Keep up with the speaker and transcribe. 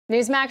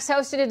Newsmax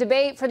hosted a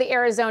debate for the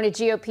Arizona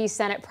GOP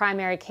Senate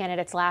primary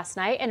candidates last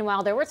night, and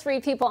while there were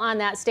 3 people on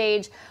that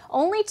stage,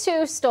 only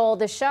 2 stole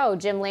the show.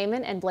 Jim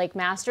Lehman and Blake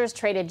Masters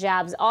traded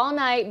jabs all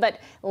night,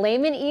 but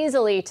Lehman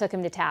easily took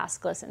him to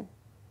task. Listen.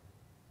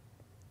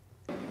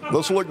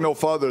 Let's look no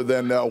further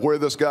than where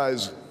this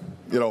guy's,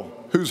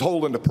 who's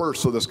holding the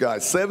purse of this guy.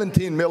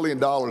 $17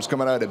 million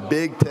coming out of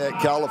big tech,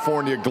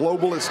 California,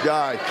 globalist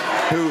guy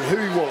who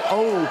will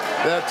owe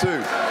that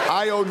too.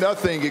 I owe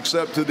nothing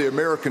except to the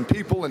American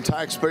people and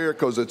taxpayer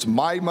because it's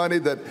my money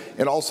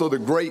and also the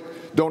great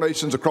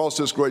donations across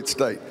this great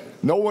state.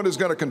 No one is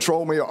going to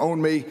control me or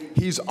own me.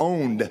 He's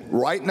owned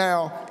right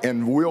now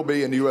and will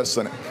be in the U.S.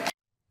 Senate.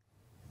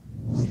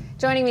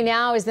 Joining me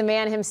now is the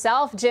man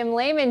himself, Jim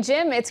Lehman.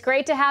 Jim, it's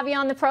great to have you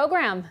on the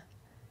program.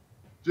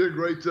 Jen,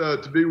 great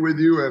to be with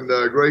you, and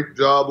great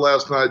job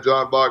last night,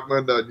 John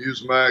Bachman,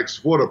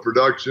 Newsmax. What a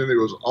production. It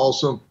was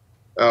awesome.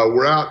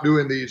 We're out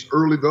doing these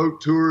early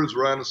vote tours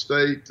around the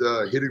state,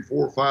 hitting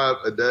 4 or 5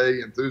 a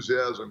day.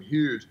 Enthusiasm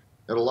huge.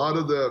 And a lot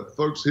of the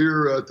folks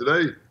here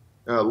today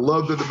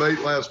loved the debate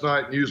last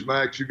night.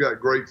 Newsmax, you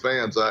got great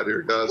fans out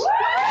here, guys.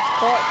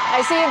 Well,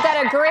 I see you've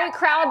got a great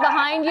crowd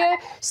behind you.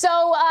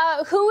 So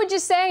who would you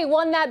say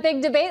won that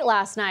big debate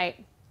last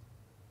night?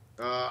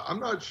 I'm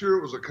not sure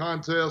it was a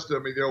contest. I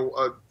mean,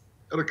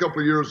 had a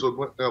couple of years of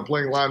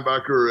playing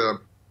linebacker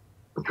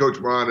for Coach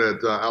Bryant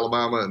at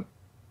Alabama and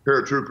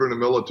paratrooper in the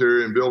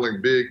military and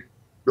building big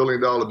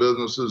billion-dollar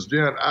businesses.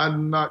 Jen,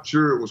 I'm not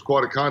sure it was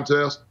quite a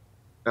contest,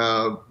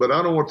 but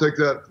I don't want to take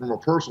that from a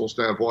personal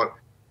standpoint.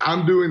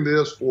 I'm doing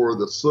this for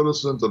the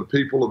citizens and the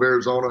people of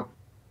Arizona.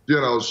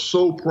 Jen, I was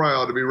so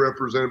proud to be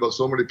represented by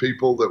so many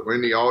people that were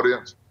in the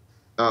audience.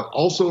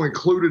 Also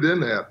included in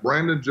that,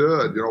 Brandon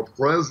Judd,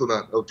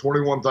 president of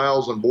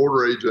 21,000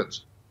 border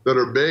agents that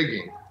are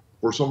begging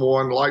for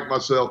someone like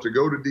myself to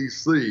go to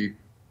D.C.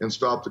 and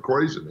stop the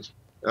craziness.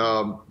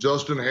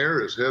 Justin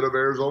Harris, head of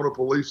Arizona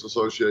Police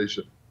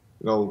Association,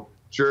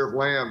 Sheriff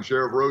Lamb,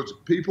 Sheriff Rhodes,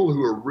 people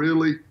who are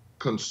really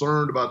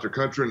concerned about their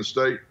country and the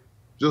state,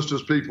 just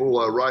as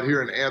people right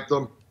here in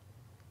Anthem.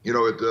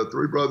 At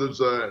Three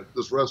Brothers,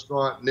 this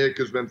restaurant, Nick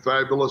has been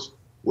fabulous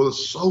with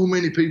so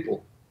many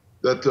people.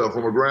 That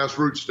from a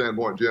grassroots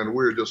standpoint, Jen,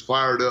 we're just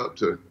fired up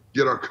to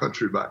get our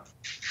country back.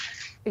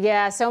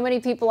 Yeah, so many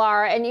people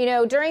are. And,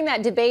 during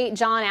that debate,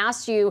 John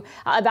asked you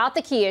about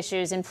the key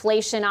issues.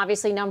 Inflation,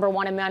 obviously number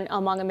one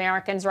among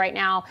Americans right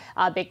now.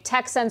 Big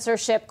tech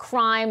censorship,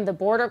 crime, the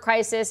border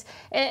crisis.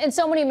 And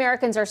so many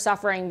Americans are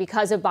suffering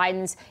because of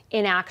Biden's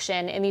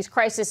inaction. And these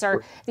crises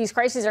are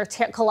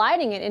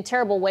colliding in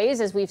terrible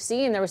ways, as we've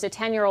seen. There was a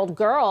 10-year-old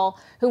girl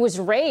who was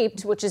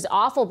raped, which is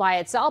awful by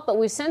itself. But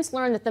we've since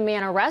learned that the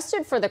man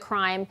arrested for the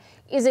crime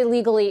is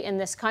illegally in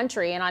this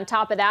country. And on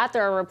top of that,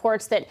 there are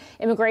reports that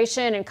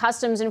immigration and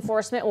customs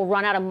enforcement will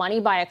run out of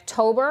money by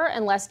October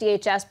unless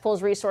DHS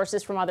pulls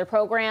resources from other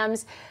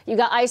programs. You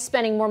got ICE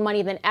spending more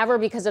money than ever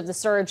because of the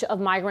surge of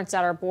migrants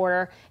at our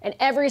border. And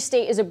every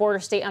state is a border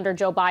state under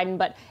Joe Biden.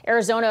 But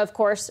Arizona, of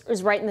course,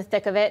 is right in the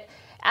thick of it.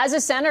 As a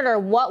senator,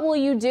 what will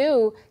you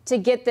do to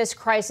get this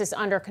crisis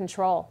under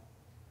control?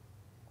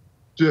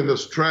 Jen,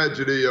 this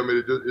tragedy, I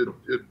mean,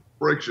 it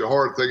breaks your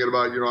heart thinking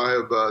about, I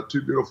have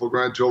 2 beautiful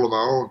grandchildren of my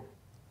own.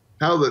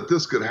 How that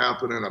this could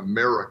happen in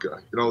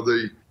America.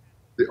 The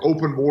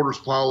open borders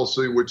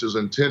policy, which is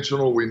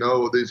intentional, we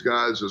know these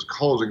guys, is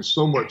causing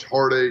so much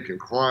heartache and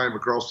crime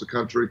across the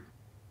country.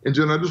 And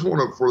Jen, I just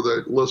want to, for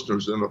the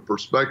listeners, in a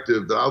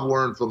perspective that I've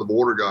learned from the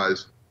border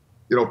guys,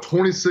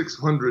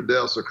 2,600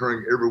 deaths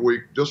occurring every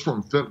week just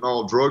from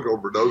fentanyl drug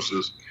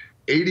overdoses,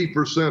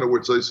 80% of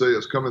which they say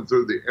is coming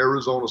through the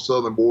Arizona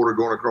southern border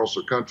going across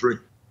the country.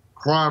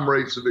 Crime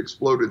rates have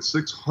exploded,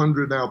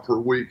 600 now per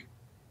week.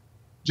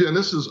 Jen,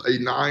 this is a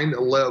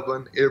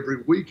 9/11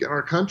 every week in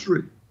our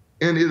country,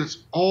 and it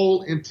is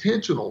all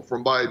intentional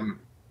from Biden.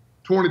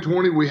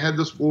 2020, we had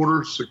this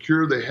border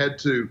secure. They had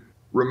to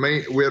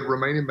remain. We had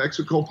remain in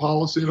Mexico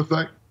policy in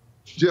effect.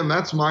 Jen,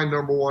 that's my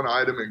number one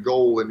item and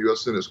goal in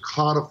U.S. Senate is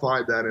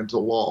codify that into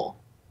law.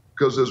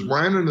 Because as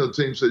Brandon and the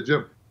team said,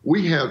 Jim,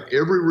 we have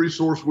every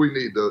resource we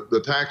need.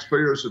 The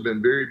taxpayers have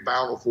been very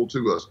bountiful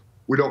to us.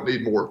 We don't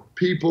need more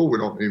people. We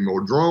don't need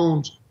more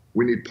drones.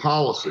 We need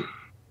policy.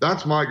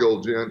 That's my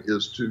goal, Jen,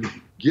 is to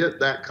get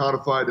that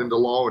codified into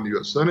law in the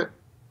U.S. Senate.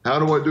 How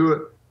do I do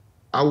it?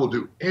 I will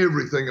do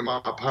everything in my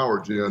power,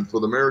 Jen, for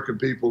the American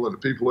people and the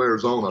people of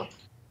Arizona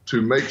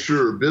to make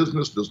sure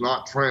business does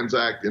not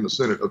transact in the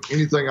Senate of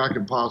anything I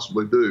can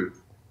possibly do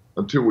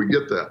until we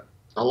get that.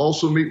 I'll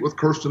also meet with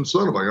Kirsten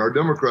Sinema, our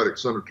Democratic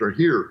senator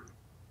here.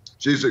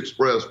 She's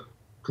expressed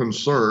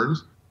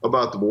concerns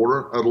about the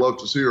border. I'd love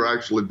to see her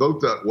actually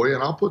vote that way,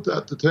 and I'll put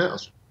that to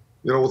test.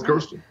 With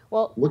Kirsten.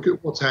 Well, look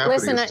at what's happening.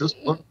 Listen, it's just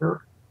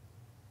unfair.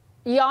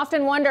 You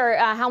often wonder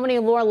how many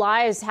more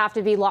lives have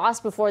to be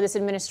lost before this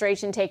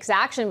administration takes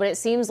action, but it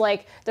seems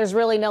like there's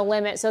really no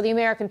limit. So the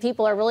American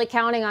people are really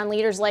counting on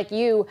leaders like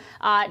you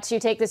to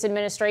take this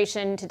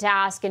administration to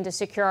task and to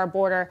secure our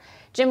border.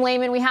 Jim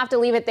Lehman, we have to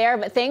leave it there,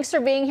 but thanks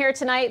for being here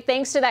tonight.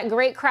 Thanks to that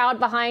great crowd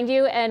behind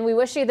you, and we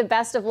wish you the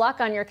best of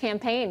luck on your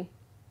campaign.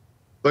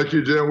 Thank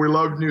you, Jen. We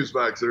love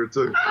Newsmax there,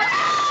 too.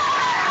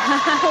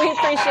 We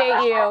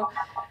appreciate you.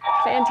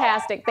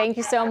 Fantastic. Thank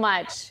you so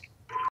much.